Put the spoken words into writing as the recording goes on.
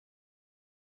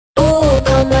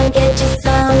come and get you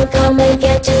some, come and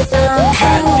get you some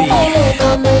candy.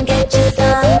 Come and get you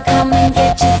some, come and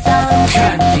get you some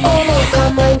candy.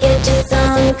 Come and get you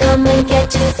some, come and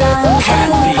get you some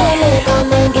candy.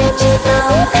 Come and get you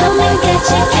some, come and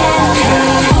get you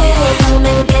candy. Come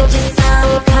and get you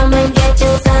some, come and get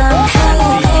you some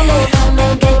candy. Come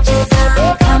and get you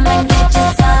some, come and get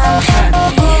you some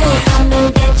candy. Come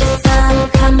and get you some,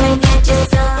 come and get you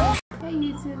some. Hey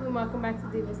YouTube, and welcome back to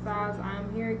Diva Styles.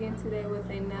 I'm here again today with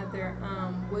another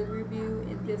wig review,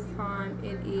 and this time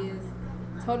it is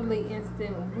Totally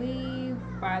Instant Weave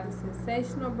by the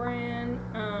Sensational brand,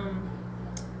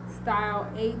 style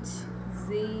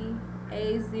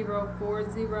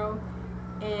A040.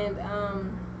 And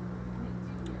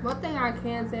one thing I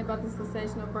can say about the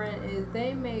Sensational brand is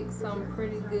they make some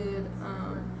pretty good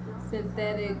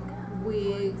synthetic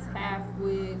wigs, half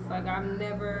wigs. Like, I've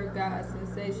never got a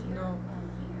Sensational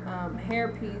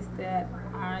hairpiece that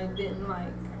I didn't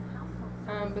like.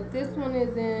 But this one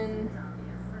is in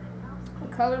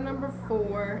color number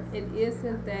 4. It is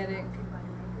synthetic.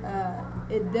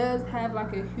 It does have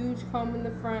like a huge comb in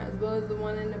the front as well as the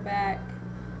one in the back.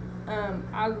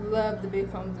 I love the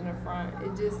big combs in the front.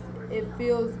 It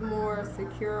feels more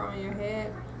secure on your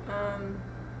head. I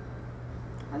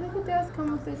think it does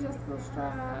come with adjustable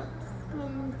straps.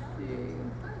 Let me see.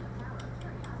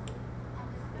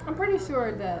 I'm pretty sure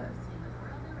it does.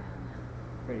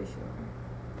 Pretty sure.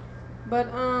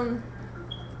 But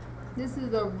this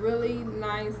is a really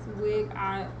nice wig.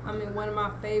 I mean, one of my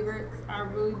favorites. I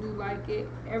really do like it.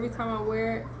 Every time I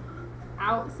wear it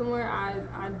out somewhere, I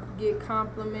get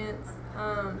compliments.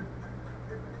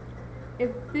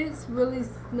 It fits really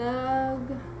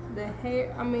snug. The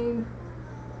hair, I mean,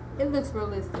 it looks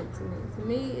realistic to me. To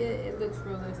me, it looks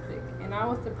realistic. And I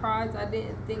was surprised. I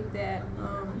didn't think that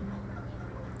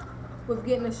with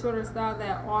getting a shorter style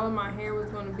that all of my hair was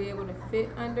going to be able to fit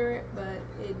under it, but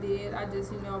it did. I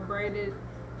just, braid it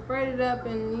up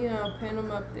and, pin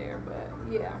them up there. But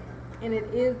yeah, and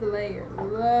it is the layers.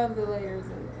 Love the layers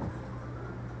in this.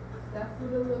 That's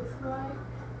what it looks like.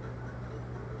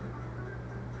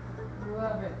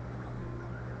 Love it.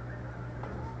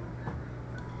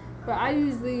 But I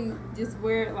usually just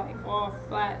wear it like all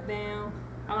flat down.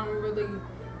 I don't really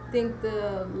think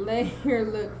the layer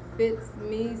look fits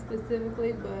me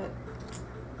specifically, but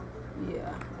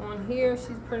yeah, on here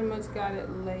she's pretty much got it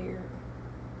layered.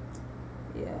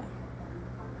 Yeah,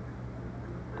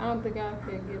 I don't think I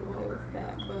could get away with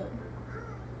that, but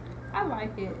I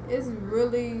like it. It's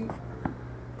really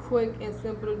quick and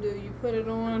simple to do. You put it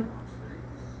on.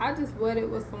 I just wet it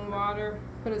with some water,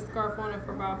 put a scarf on it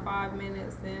for about 5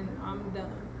 minutes, and I'm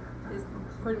done. It's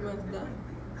pretty much done.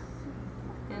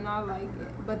 And I like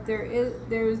it. But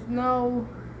there's no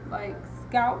like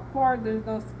scalp part, there's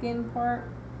no skin part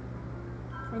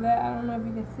for that. I don't know if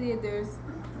you can see it.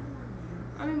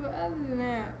 But other than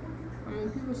that,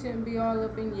 people shouldn't be all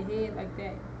up in your head like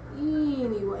that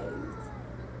anyways.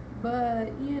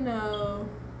 But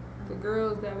the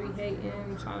girls that be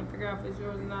hating, trying to figure out if it's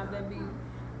yours or not, they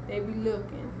be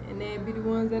looking, and they be the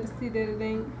ones that see that it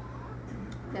ain't,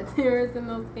 that there isn't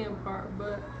no skin part.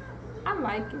 But I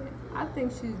like it. I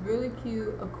think she's really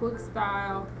cute, a quick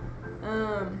style.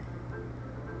 And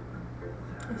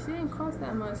she didn't cost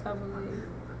that much, I believe.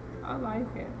 I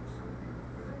like it.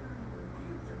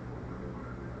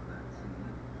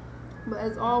 But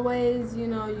as always, you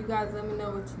guys let me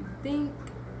know what you think.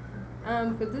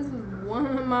 Because this is one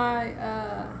of my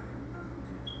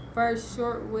first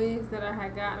short wigs that I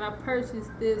had gotten. I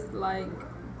purchased this like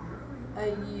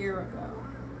a year ago,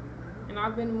 and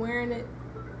I've been wearing it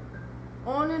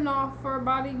on and off for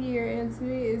about a year, and to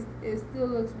me it still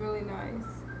looks really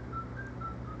nice.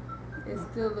 It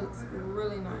still looks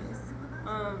really nice.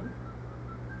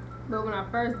 But when I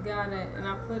first got it and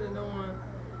I put it on,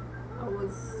 I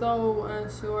was so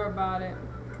unsure about it,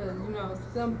 because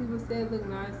some people said it looked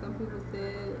nice, some people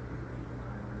said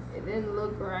it didn't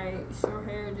look right. Short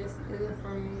hair just isn't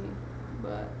for me.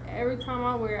 But every time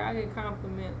I wear it, I get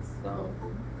compliments, so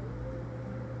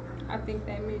I think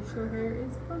that means short hair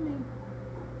is for me.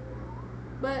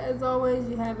 But as always,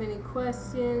 you have any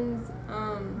questions,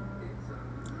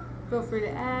 feel free to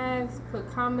ask, put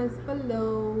comments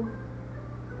below,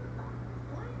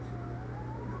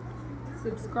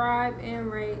 subscribe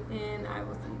and rate, and I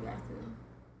will see you guys soon.